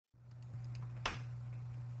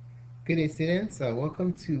Good day, students.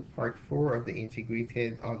 Welcome to part 4 of the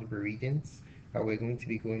Integrated Algebra Regents. We're going to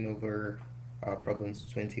be going over problems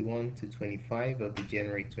 21 to 25 of the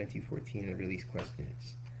January 2014 release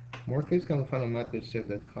questions. More clips can be found on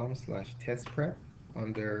mathwebchef.com/testprep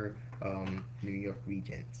under New York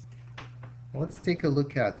Regents. Let's take a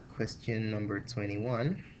look at question number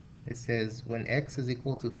 21. It says, when x is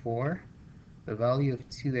equal to 4, the value of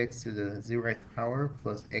 2x to the 0th power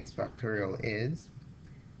plus x factorial is.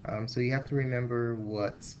 So you have to remember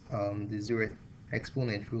what the 0th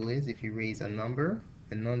exponent rule is. If you raise a number,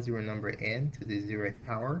 a non-zero number n to the 0th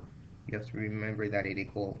power, you have to remember that it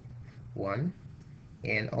equals 1.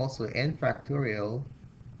 And also n factorial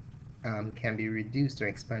can be reduced or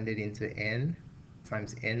expanded into n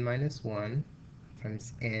times n minus 1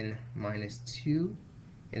 times n minus 2.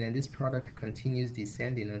 And then this product continues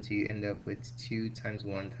descending until you end up with 2 times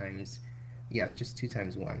 1 times, just 2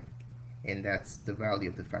 times 1. And that's the value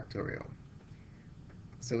of the factorial.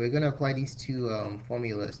 So we're going to apply these two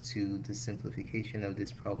formulas to the simplification of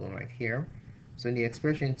this problem right here. So in the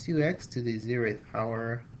expression 2x to the 0th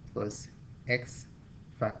power plus x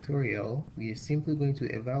factorial, we are simply going to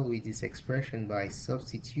evaluate this expression by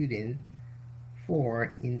substituting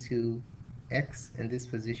 4 into x in this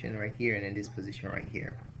position right here and in this position right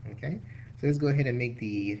here. Okay, so let's go ahead and make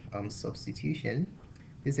the substitution.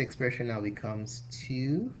 This expression now becomes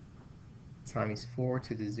 2 times 4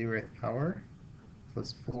 to the 0th power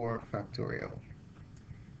plus 4 factorial.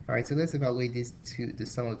 Alright, so let's evaluate the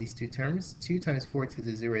sum of these two terms. 2 times 4 to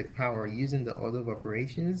the 0th power, using the order of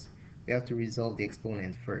operations, we have to resolve the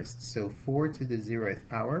exponent first. So 4 to the 0th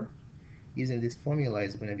power, using this formula,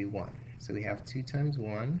 is going to be 1. So we have 2 times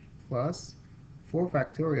 1 plus 4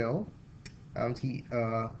 factorial.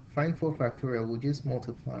 To find 4 factorial, we'll just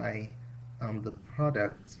multiply the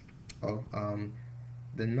product of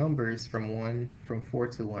the numbers from 4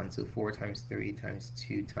 to 1. So 4 times 3 times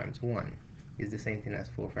 2 times 1 is the same thing as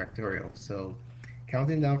 4 factorial. So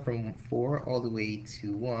counting down from 4 all the way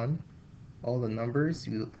to 1, all the numbers,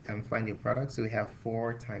 you find your product. So we have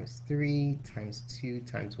 4 times 3 times 2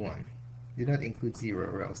 times 1. Do not include 0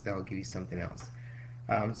 or else that will give you something else.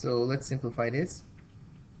 So let's simplify this.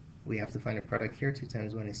 We have to find a product here. 2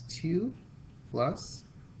 times 1 is 2 plus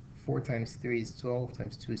 4 times 3 is 12,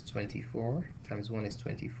 times 2 is 24, times 1 is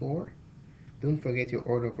 24. Don't forget your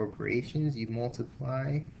order of operations. You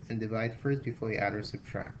multiply and divide first before you add or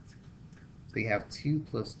subtract. So you have 2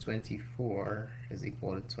 plus 24 is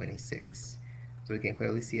equal to 26. So we can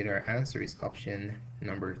clearly see that our answer is option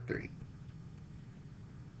number 3.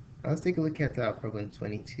 Now let's take a look at problem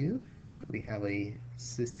 22. We have a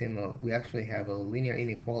we actually have a linear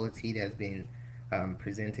inequality that's been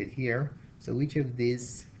presented here. So which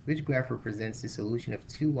graph represents the solution of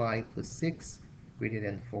 2y plus 6 greater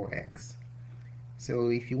than 4x? So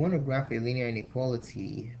if you want to graph a linear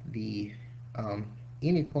inequality, the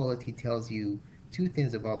inequality tells you two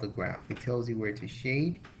things about the graph. It tells you where to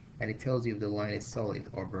shade, and it tells you if the line is solid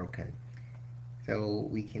or broken. So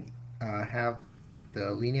we can have the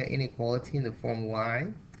linear inequality in the form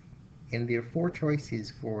y, and there are 4 choices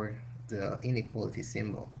for the inequality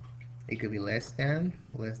symbol. It could be less than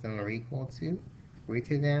or equal to,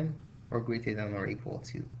 greater than, or greater than or equal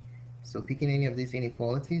to. So picking any of these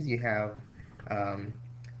inequalities, you have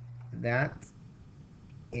that,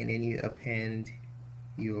 and then you append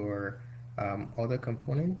your other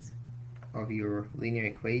component of your linear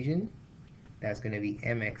equation. That's going to be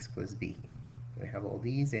mx plus b. We have all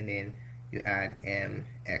these, and then you add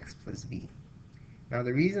mx plus b. Now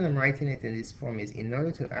the reason I'm writing it in this form is in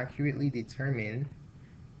order to accurately determine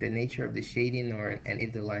the nature of the shading and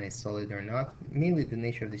if the line is solid or not, mainly the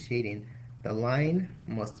nature of the shading, the line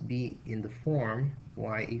must be in the form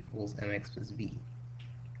y equals mx plus b.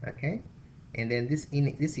 Okay? And then this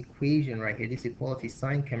equation right here, this equality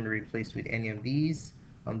sign, can be replaced with any of these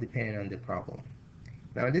depending on the problem.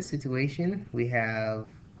 Now in this situation, we have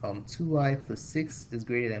 2y plus 6 is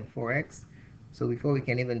greater than 4x. So before we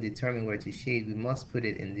can even determine where to shade, we must put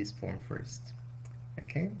it in this form first.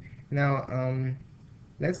 Okay? Now,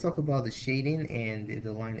 let's talk about the shading and if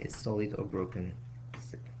the line is solid or broken.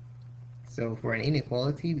 So for an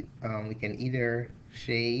inequality, we can either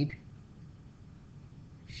shade,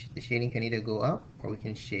 the shading can either go up or we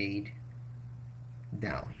can shade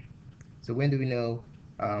down. So when do we know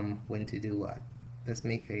when to do what? Let's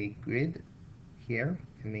make a grid here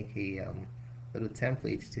and make a little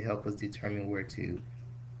template to help us determine where to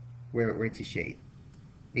shade.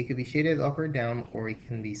 It could be shaded up or down, or it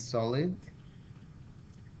can be solid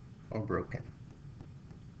or broken.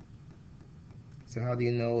 So how do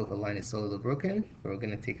you know if a line is solid or broken? We're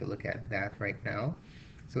going to take a look at that right now.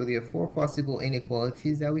 So there are four possible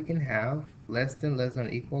inequalities that we can have: less than, less than or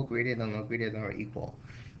equal, greater than or greater than or equal.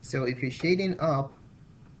 So if you're shading up,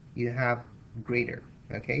 you have greater.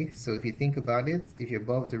 Okay, so if you think about it, if you're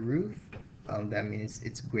above the roof, that means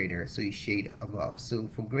it's greater, so you shade above. So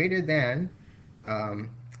for greater than, um,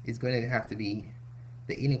 it's going to have to be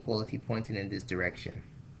the inequality pointing in this direction.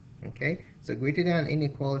 Okay, so greater than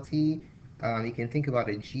inequality, you can think about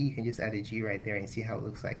a G. You can just add a G right there and see how it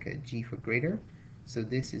looks like a G for greater. So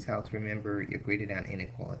this is how to remember your greater than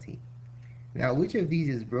inequality. Now, which of these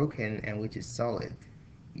is broken and which is solid?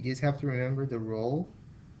 You just have to remember the role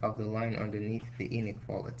of the line underneath the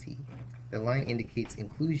inequality. The line indicates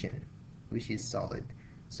inclusion, which is solid.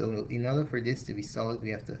 So in order for this to be solid, we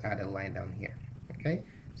have to add a line down here. Okay,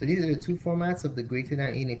 so these are the two formats of the greater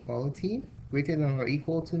than inequality. Greater than or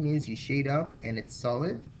equal to means you shade up and it's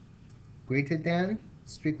solid. Greater than,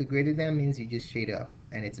 strictly greater than, means you just shade up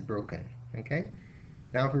and it's broken. Okay,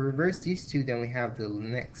 now if we reverse these two, then we have the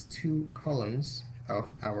next two columns of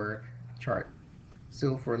our chart.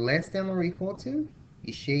 So for less than or equal to,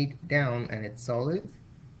 you shade down and it's solid.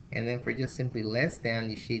 And then for just simply less than,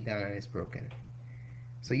 you shade down and it's broken.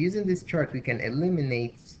 So using this chart, we can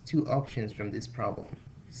eliminate two options from this problem.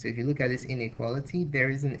 So if you look at this inequality, there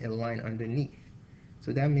isn't a line underneath.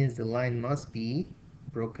 So that means the line must be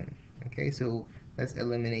broken. Okay, so let's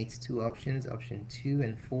eliminate two options, option 2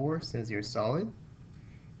 and 4, since they're solid.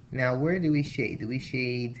 Now, where do we shade? Do we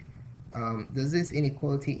shade, does this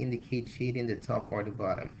inequality indicate shading the top or the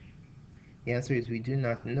bottom? The answer is we do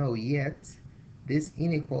not know yet. This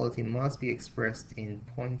inequality must be expressed in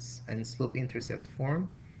points and slope-intercept form,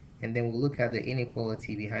 and then we'll look at the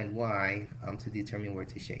inequality behind y to determine where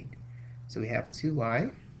to shade. So we have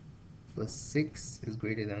 2y plus 6 is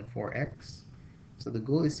greater than 4x. So the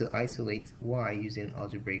goal is to isolate y using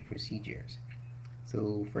algebraic procedures.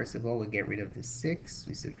 So first of all, we get rid of the 6.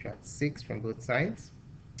 We subtract 6 from both sides.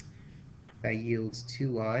 That yields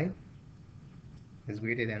 2y is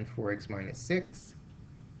greater than 4x minus 6.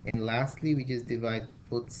 And lastly, we just divide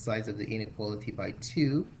both sides of the inequality by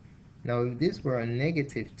 2. Now, if this were a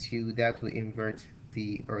negative 2, that would invert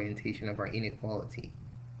the orientation of our inequality.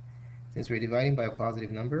 Since we're dividing by a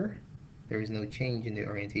positive number, there is no change in the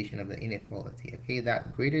orientation of the inequality. Okay,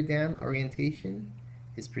 that greater than orientation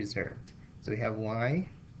is preserved. So we have y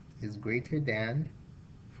is greater than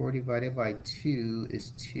 4 divided by 2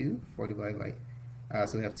 is 2. 4 divided by,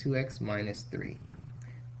 so we have 2x minus 3.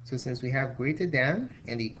 So since we have greater than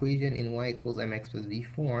and the equation in y equals mx plus b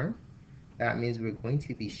form, that means we're going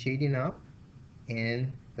to be shading up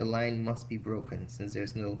and the line must be broken since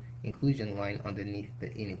there's no inclusion line underneath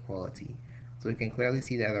the inequality. So we can clearly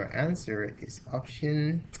see that our answer is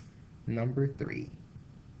option number 3.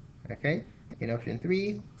 Okay, in option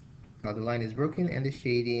 3, the line is broken and the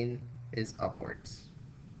shading is upwards.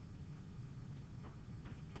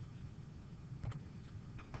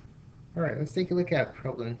 All right, let's take a look at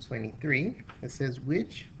problem 23. It says,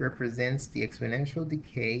 which represents the exponential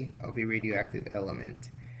decay of a radioactive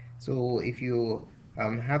element? So if you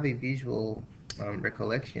have a visual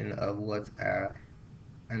recollection of what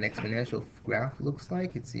an exponential graph looks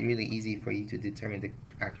like, it's really easy for you to determine the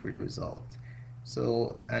accurate result.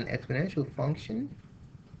 So an exponential function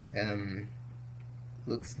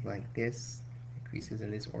looks like this, increases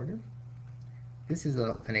in this order. This is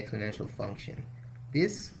an exponential function.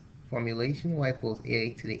 This formulation, y equals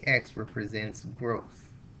a to the x, represents growth.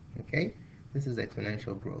 Okay, this is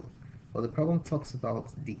exponential growth. Well, the problem talks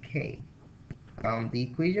about decay. The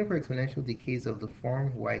equation for exponential decay is of the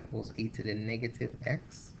form y equals a to the negative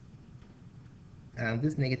x.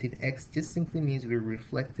 This negative x just simply means we're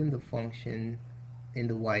reflecting the function in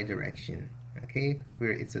the y direction. Okay,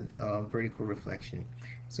 where it's a vertical reflection.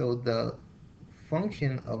 So the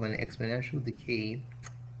function of an exponential decay,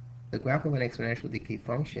 the graph of an exponential decay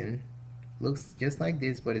function looks just like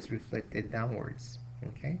this, but it's reflected downwards.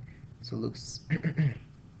 Okay, so it looks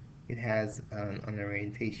it has an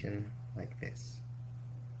orientation like this.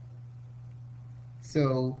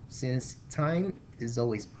 So since time is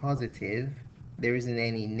always positive, there isn't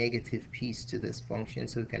any negative piece to this function,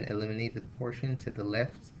 so we can eliminate the portion to the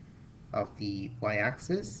left of the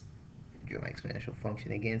y-axis. Draw my exponential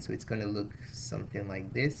function again, so it's going to look something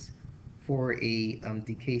like this for a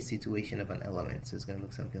decay situation of an element. So it's going to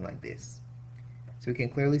look something like this. So we can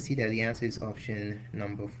clearly see that the answer is option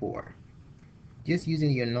number 4. Just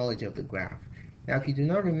using your knowledge of the graph. Now, if you do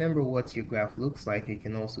not remember what your graph looks like, you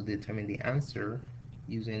can also determine the answer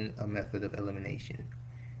using a method of elimination.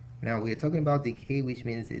 Now, we're talking about decay, which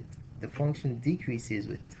means the function decreases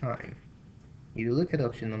with time. If you look at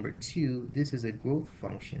option number 2, this is a growth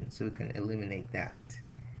function, so we can eliminate that.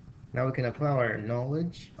 Now we can apply our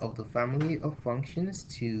knowledge of the family of functions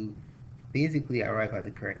to basically arrive at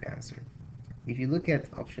the correct answer. If you look at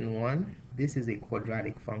option 1, this is a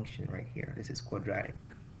quadratic function right here. This is quadratic.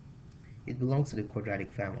 It belongs to the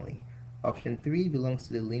quadratic family. Option 3 belongs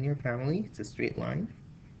to the linear family. It's a straight line.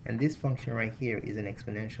 And this function right here is an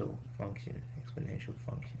exponential function. Exponential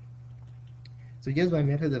function. So just by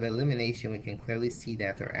method of elimination, we can clearly see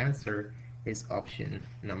that our answer is option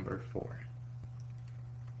number 4.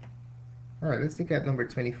 Alright, let's look at number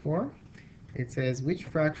 24. It says, which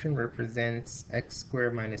fraction represents x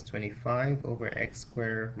squared minus 25 over x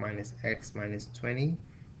squared minus x minus 20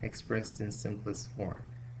 expressed in simplest form?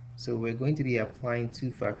 So we're going to be applying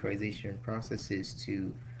two factorization processes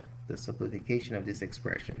to the simplification of this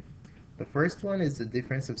expression. The first one is the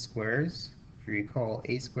difference of squares. If you recall,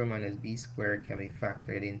 a squared minus b squared can be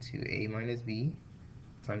factored into a minus b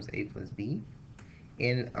times a plus b.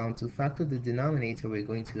 And to factor the denominator, we're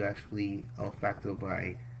going to actually factor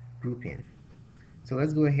by grouping. So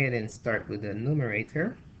let's go ahead and start with the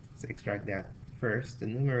numerator. Let's extract that first. The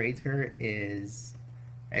numerator is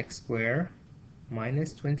x squared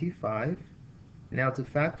minus 25. Now to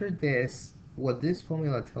factor this, what this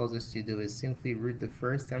formula tells us to do is simply root the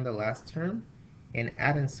first and the last term and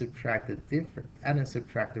add and subtract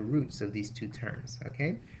the roots of these two terms.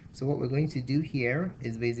 Okay? So what we're going to do here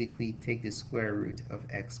is basically take the square root of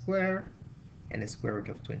x squared and the square root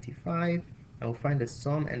of 25, and we'll find the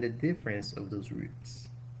sum and the difference of those roots.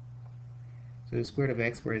 So the square root of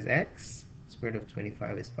x squared is x, square root of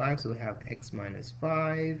 25 is 5, so we have x minus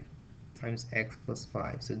 5 times x plus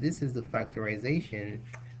 5. So this is the factorization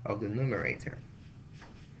of the numerator.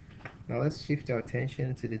 Now let's shift our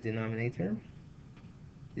attention to the denominator.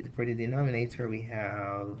 For the denominator, we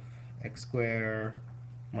have x squared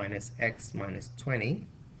minus x minus 20.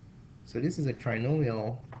 So this is a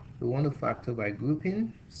trinomial. We want to factor by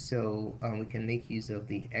grouping, so we can make use of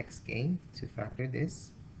the x gain to factor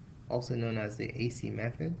this, also known as the AC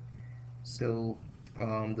method. So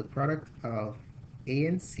the product of a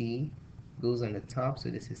and c goes on the top, so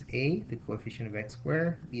this is a, the coefficient of x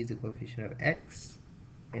squared, b is the coefficient of x,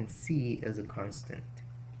 and c is a constant.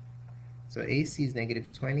 So AC is negative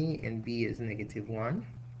 20 and b is negative 1.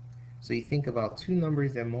 So you think about two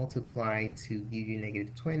numbers that multiply to give you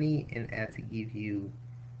negative 20 and add to give you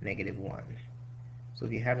negative 1. So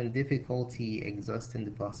if you're having difficulty exhausting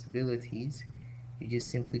the possibilities, you just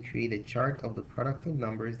simply create a chart of the product of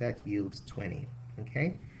numbers that yields 20.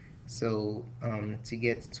 Okay? So to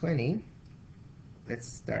get 20, let's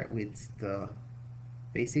start with the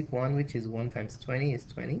basic one, which is 1 times 20 is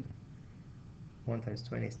 20. 1 times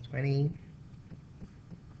 20 is 20.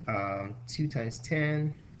 2 times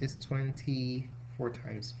 10 is 20. 4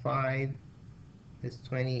 times 5 is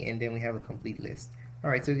 20. And then we have a complete list.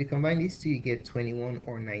 Alright, so if you combine these two, you get 21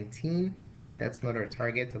 or 19. That's not our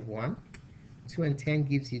target of 1. 2 and 10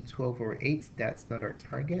 gives you 12 or 8. That's not our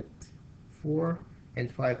target. 4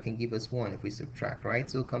 and 5 can give us 1 if we subtract, right?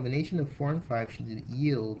 So a combination of 4 and 5 should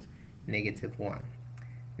yield negative 1.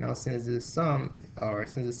 Now since the sum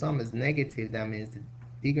is negative, that means the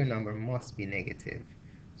bigger number must be negative.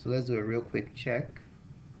 So let's do a real quick check.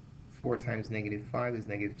 4 times negative 5 is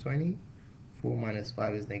negative 20. 4 minus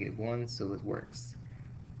 5 is negative 1, so it works.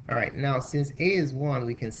 Alright, now since a is 1,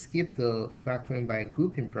 we can skip the factoring by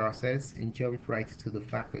grouping process and jump right to the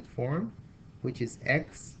factored form, which is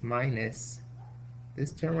x minus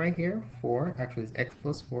this term right here, 4. Actually, it's x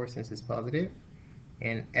plus 4 since it's positive,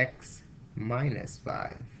 and x minus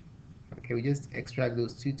 5. Okay, we just extract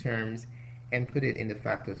those two terms and put it in the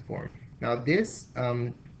factored form. Now this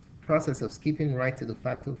process of skipping right to the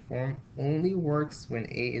factored form only works when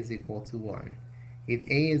a is equal to 1. If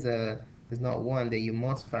a is not 1, then you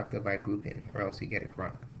must factor by grouping, or else you get it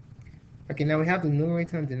wrong. Okay, now we have the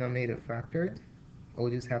numerator and denominator factored. All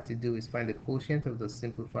we just have to do is find the quotient of the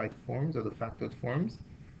simplified forms or the factored forms.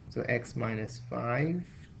 So x minus 5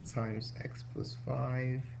 times x plus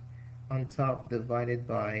 5 on top divided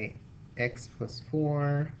by x plus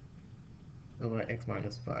 4 over x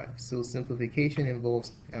minus 5. So simplification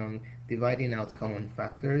involves dividing out common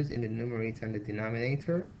factors in the numerator and the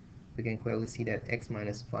denominator. We can clearly see that x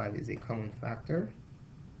minus 5 is a common factor.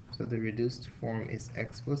 So the reduced form is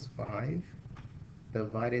x plus 5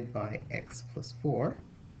 divided by x plus 4.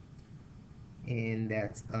 And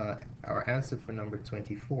that's our answer for number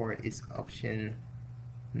 24 is option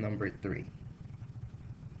number 3.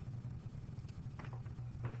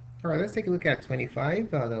 Alright, let's take a look at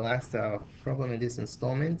 25, the last problem in this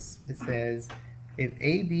installment. It says, if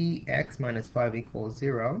a, b, x minus 5 equals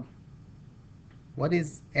 0, what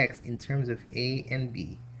is x in terms of a and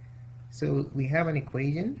b? So we have an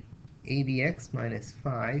equation. abx minus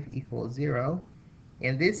 5 equals 0.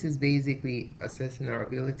 And this is basically assessing our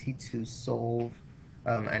ability to solve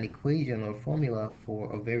an equation or formula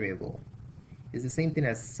for a variable. It's the same thing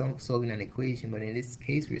as solving an equation, but in this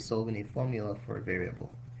case, we're solving a formula for a variable.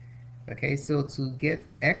 Okay, so to get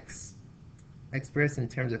x expressed in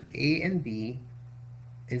terms of a and b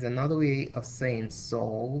is another way of saying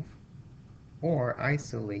solve or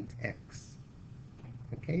isolate x.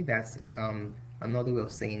 Okay, that's another way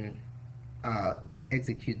of saying uh,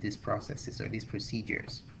 execute these processes or these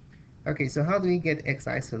procedures. Okay, so how do we get x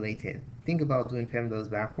isolated? Think about doing PEMDAS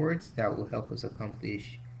backwards. That will help us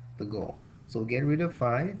accomplish the goal. So we'll get rid of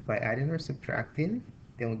 5 by adding or subtracting.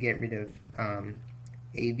 Then we'll get rid of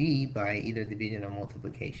AB by either division or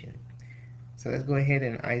multiplication. So let's go ahead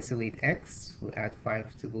and isolate x. We'll add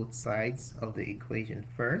 5 to both sides of the equation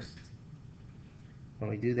first. When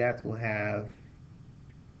we do that, we'll have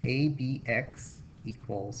ABX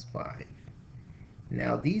equals 5.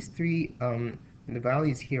 Now these three, the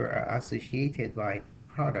values here are associated by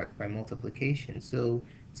product, by multiplication. So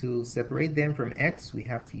to separate them from x, we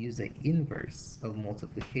have to use the inverse of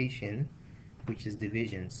multiplication, which is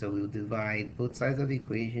division. So we'll divide both sides of the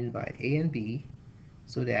equation by a and b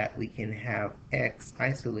so that we can have x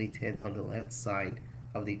isolated on the left side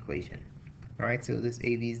of the equation. All right, so this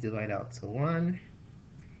ab's divide out to 1,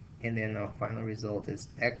 and then our final result is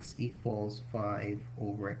x equals 5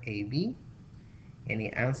 over ab. And the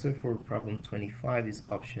answer for problem 25 is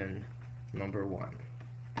option number 1.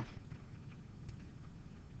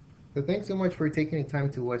 So thanks so much for taking the time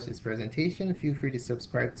to watch this presentation. Feel free to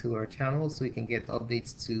subscribe to our channel so you can get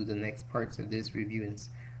updates to the next parts of this review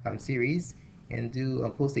series. And do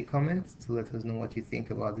post a comment to let us know what you think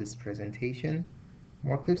about this presentation.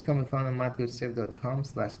 More clips can be found on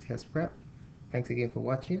mathgoodself.com/testprep. Thanks again for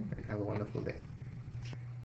watching and have a wonderful day.